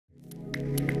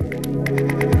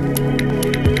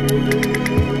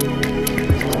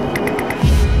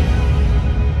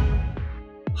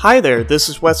Hi there, this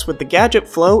is Wes with the Gadget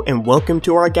Flow, and welcome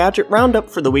to our Gadget Roundup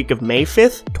for the week of May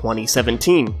 5th,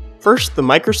 2017. First, the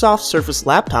Microsoft Surface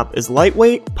laptop is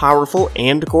lightweight, powerful,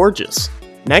 and gorgeous.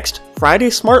 Next, Friday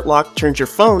Smart Lock turns your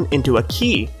phone into a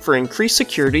key for increased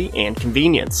security and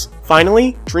convenience.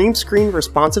 Finally, DreamScreen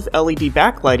responsive LED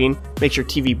backlighting makes your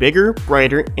TV bigger,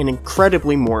 brighter, and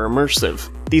incredibly more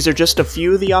immersive. These are just a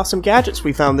few of the awesome gadgets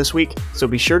we found this week, so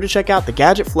be sure to check out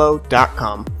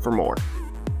thegadgetflow.com for more.